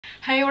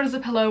Hey, what is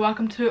up? Hello,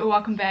 welcome to or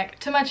welcome back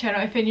to my channel.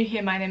 If you're new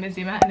here, my name is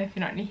Emma, and if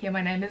you're not new here,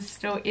 my name is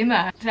still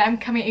Emma. Today I'm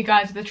coming at you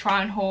guys with a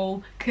try on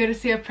haul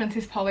courtesy of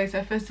Princess Polly.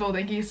 So first of all,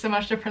 thank you so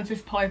much to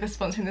Princess Polly for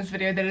sponsoring this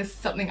video. That is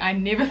something I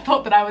never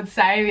thought that I would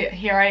say, but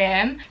here I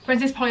am.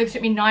 Princess Polly have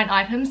sent me 9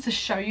 items to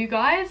show you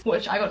guys,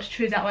 which I got to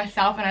choose out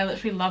myself, and I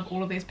literally love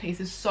all of these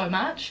pieces so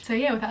much. So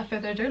yeah, without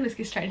further ado, let's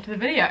get straight into the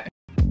video.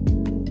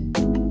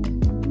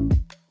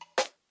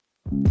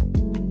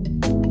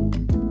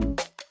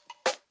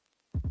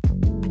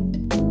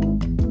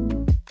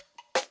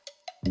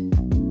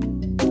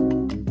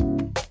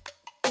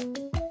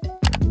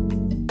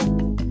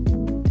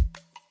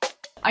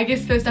 I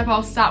guess first up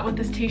I'll start with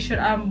this t-shirt,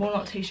 well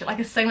not t-shirt, like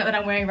a singlet that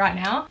I'm wearing right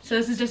now. So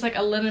this is just like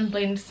a linen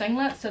blend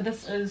singlet. So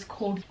this is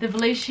called the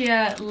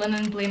Valencia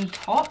linen blend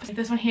top.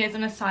 This one here is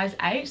in a size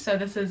 8, so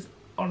this is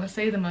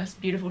honestly the most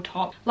beautiful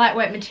top.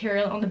 Lightweight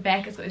material. On the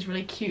back it's got these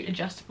really cute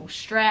adjustable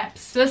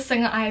straps. So this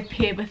singlet I have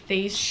paired with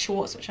these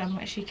shorts, which I'm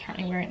actually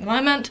currently wearing at the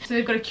moment. So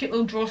they've got a cute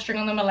little drawstring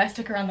on them,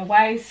 elastic around the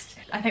waist.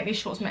 I think these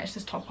shorts match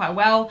this top quite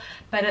well,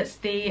 but it's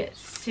the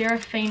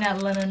Serafina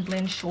linen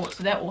blend shorts,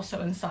 so they're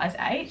also in size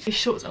 8. These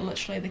shorts are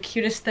literally the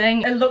cutest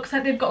thing. It looks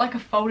like they've got like a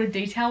folded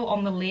detail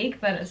on the leg,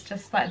 but it's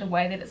just like the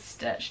way that it's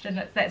stitched,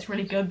 and that's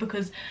really good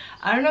because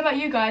I don't know about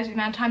you guys, the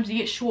amount of times you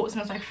get shorts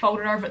and it's like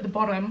folded over at the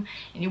bottom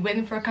and you wear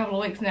them for a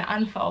couple of weeks and it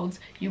unfolds,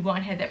 you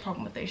won't have that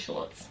problem with these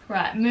shorts.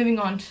 Right, moving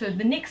on to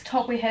the next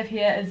top we have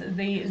here is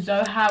the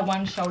Zoha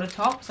One Shoulder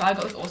top. So I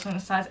got this also in a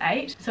size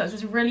 8. So it's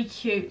this really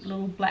cute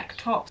little black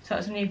top. So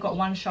it's when you've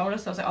got one shoulder,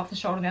 so it's like off the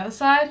shoulder on the other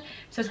side.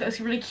 So it's got this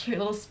really cute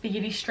little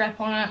spaghetti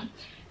strap on it,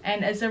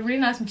 and it's a really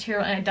nice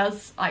material, and it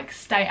does like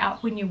stay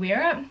up when you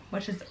wear it,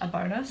 which is a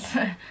bonus.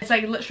 It's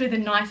like literally the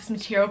nicest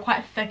material,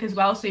 quite thick as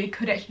well, so you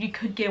could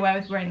get away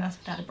with wearing this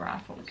without a bra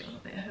for all the girls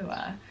out there who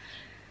are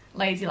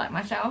lazy like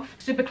myself.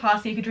 Super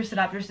classy, you could dress it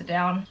up, dress it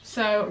down.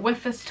 So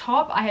with this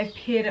top I have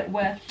paired it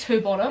with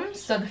 2 bottoms.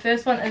 So the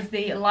first one is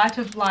the Light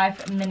of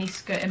Life mini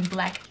skirt in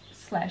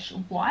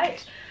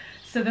black/white.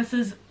 So this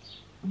is,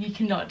 you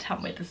cannot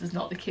tell me this is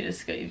not the cutest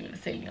skirt you've ever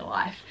seen in your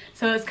life.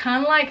 So it's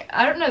kind of like,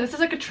 I don't know, this is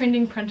like a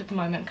trending print at the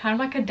moment, kind of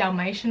like a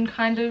Dalmatian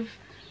kind of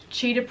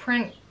cheetah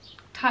print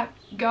type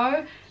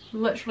go.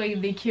 Literally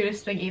the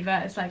cutest thing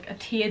ever. It's like a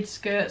tiered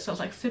skirt, so it's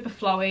like super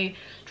flowy,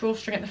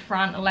 drawstring at the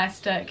front,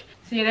 elastic.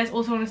 So yeah, that's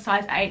also in a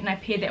size 8, and I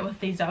paired that with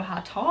the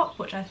Zoha top,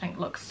 which I think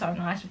looks so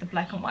nice with the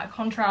black and white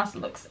contrast.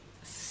 It looks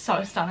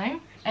so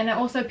stunning. And I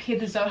also paired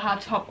the Zoha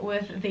top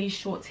with these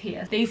shorts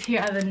here. These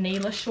here are the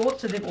Neila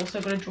shorts, so they've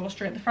also got a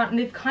drawstring at the front, and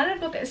they've kind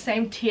of got that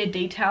same tiered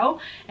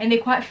detail, and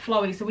they're quite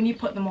flowy, so when you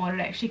put them on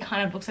it actually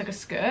kind of looks like a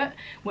skirt,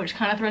 which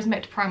kind of throws me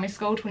back to primary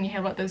school to when you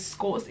have like those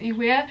skirts that you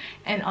wear,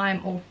 and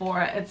I'm all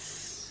for it. It's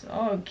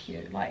so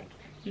cute, like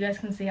you guys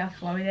can see how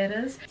flowy that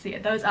is. So yeah,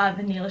 those are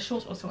the Neila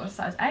shorts, also in a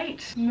size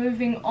 8.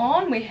 Moving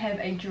on, we have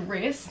a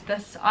dress.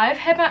 This, I've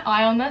had my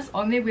eye on this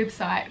on their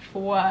website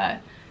for,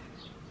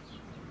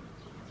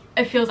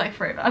 it feels like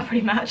forever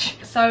pretty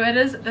much. So it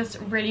is this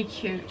really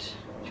cute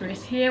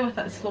dress here with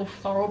this little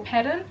floral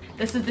pattern.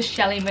 This is the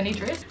Shelly mini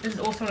dress. This is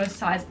also in a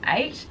size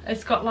 8.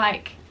 It's got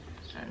like,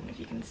 I don't know if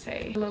you can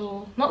see,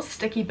 little, not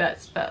sticky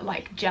bits, but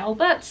like gel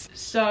bits.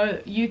 So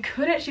you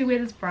could actually wear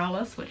this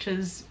braless, which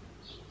is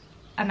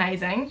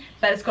amazing,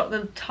 but it's got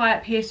the tie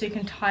up here so you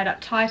can tie it up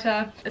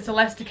tighter. It's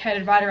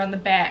elasticated right around the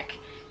back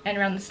and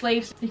around the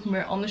sleeves. You can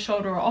wear it on the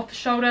shoulder or off the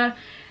shoulder.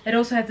 It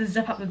also has a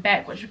zip up the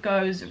back which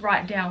goes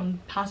right down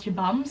past your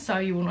bum, so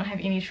you will not have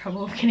any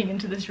trouble getting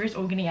into this dress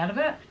or getting out of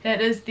it. That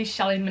is the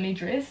Shelly mini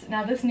dress.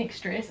 Now this next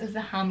dress is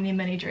the Harmony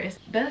mini dress.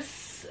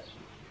 This,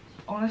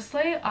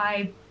 honestly,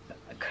 I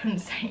couldn't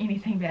say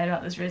anything bad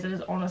about this dress. It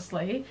is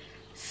honestly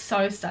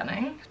so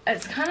stunning.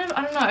 It's kind of,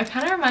 I don't know, it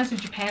kind of reminds me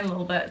of Japan a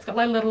little bit. It's got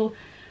like little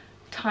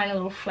tiny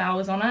little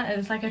flowers on it.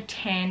 It's like a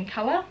tan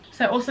color.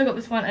 So I also got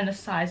this one in a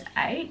size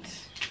 8,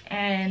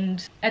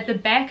 and at the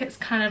back it's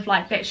kind of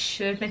like that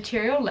shirt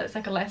material that's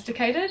like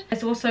elasticated.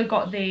 It's also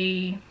got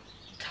the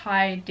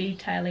tie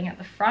detailing at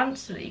the front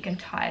so that you can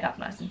tie it up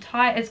nice and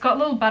tight. It's got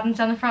little buttons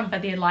down the front,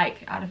 but they're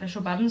like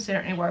artificial buttons, so you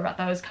don't need to worry about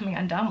those coming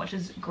undone, which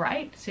is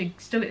great. So you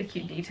still get the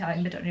cute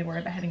detailing but don't need to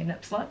worry about having a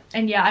nip slip.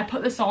 And yeah, I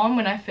put this on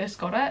when I first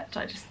got it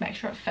to just make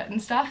sure it fit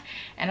and stuff,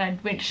 and I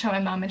went to show my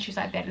mum and she's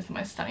like, that is the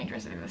most stunning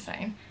dress I've ever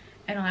seen.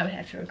 And I would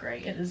have to agree,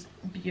 it is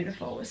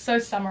beautiful. It's so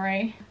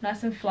summery,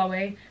 nice and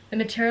flowy. The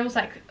material's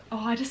like, oh,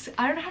 I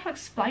don't know how to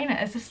explain it.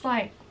 It's just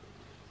like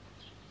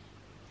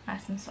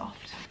nice and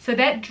soft. So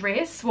that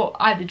dress, well,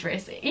 either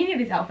dress, any of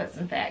these outfits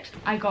in fact,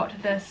 I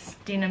got this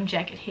denim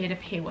jacket here to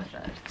pair with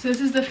it. So this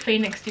is the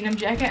Phoenix denim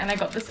jacket, and I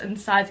got this in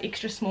size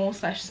extra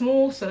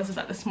small/small. So this is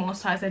like the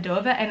smallest size I do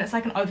of it, and it's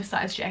like an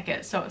oversized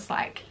jacket, so it's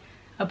like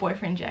a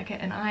boyfriend jacket,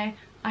 and I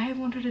have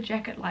wanted a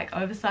jacket like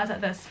oversized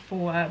like this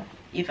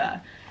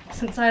forever,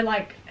 since I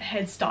like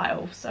had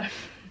style. So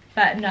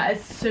but no,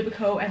 it's super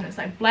cool, and it's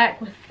like black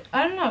with,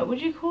 I don't know,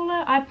 would you call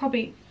it, I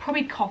probably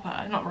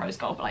copper, not rose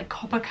gold, but like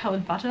copper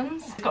colored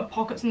buttons. It's got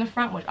pockets in the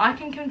front, which I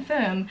can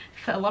confirm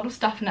fit a lot of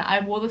stuff in it. I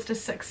wore this to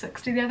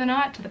 660 the other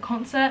night to the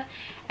concert,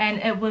 and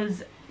it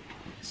was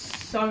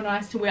so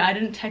nice to wear. I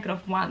didn't take it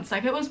off once.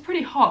 Like, it was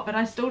pretty hot, but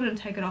I still didn't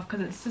take it off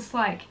because it's just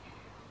like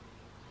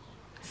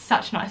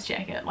such a nice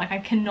jacket. Like, I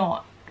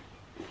cannot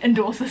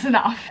endorse this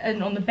enough.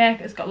 And on the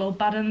back it's got little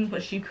buttons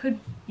which you could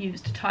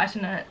use to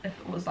tighten it if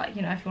it was like,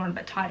 you know, if you want a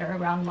bit tighter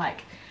around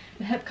like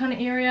the hip kind of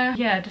area.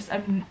 Yeah, just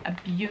a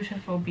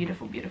beautiful,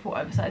 beautiful, beautiful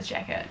oversized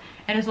jacket.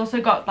 And it's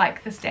also got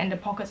like the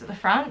standard pockets at the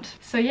front.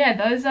 So yeah,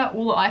 those are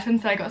all the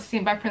items that I got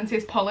sent by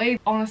Princess Polly.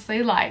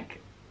 Honestly, like,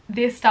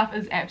 their stuff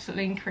is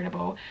absolutely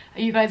incredible.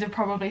 You guys have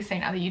probably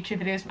seen other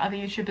YouTube videos from other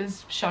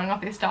YouTubers showing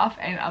off their stuff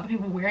and other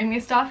people wearing their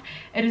stuff.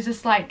 It is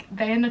just like,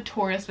 they are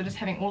notorious for just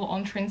having all the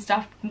on-trend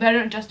stuff. They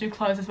don't just do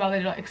clothes as well, they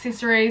do like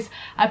accessories.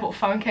 I bought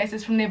phone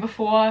cases from there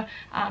before,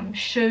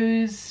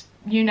 shoes,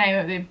 you name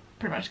it, they've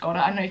pretty much got it.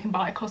 I know you can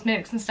buy like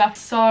cosmetics and stuff.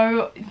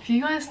 So if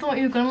you guys thought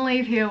you were gonna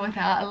leave here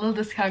without a little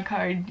discount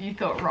code, you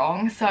thought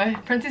wrong. So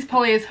Princess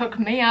Polly has hooked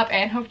me up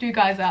and hooked you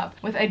guys up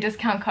with a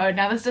discount code.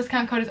 Now this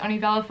discount code is only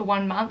valid for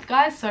 1 month,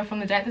 guys. So from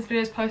the date this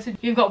video is posted,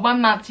 you've got 1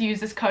 month to use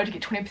this code to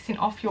get 20%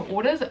 off your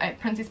orders at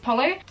Princess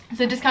Polly.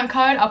 So discount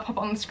code, I'll pop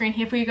on the screen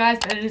here for you guys,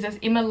 but it is as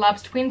Emma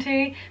Loves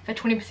 20 for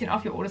 20%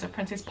 off your orders at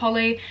Princess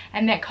Polly,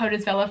 and that code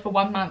is valid for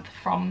 1 month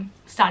from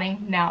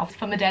starting now,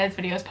 from the day this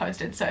video is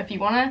posted. So if you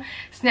want to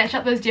snatch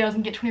up those deals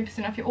and get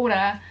 20% off your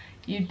order,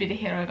 you'd better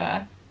head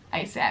over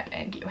ASAP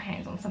and get your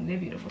hands on some of their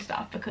beautiful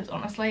stuff, because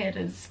honestly it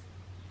is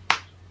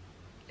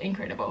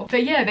incredible.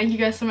 But yeah, thank you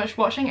guys so much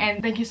for watching,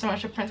 and thank you so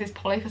much to Princess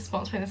Polly for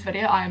sponsoring this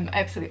video. I'm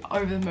absolutely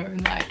over the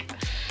moon. Like,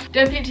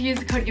 don't forget to use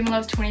the code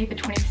EmmaLoves20 for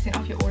 20%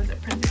 off your orders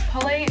at Princess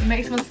Polly. It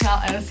makes me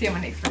smile, and I'll see you in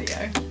my next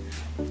video.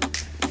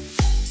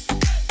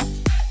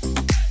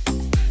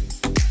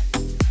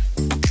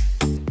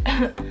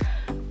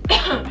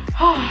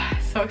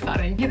 So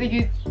exciting. Get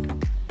the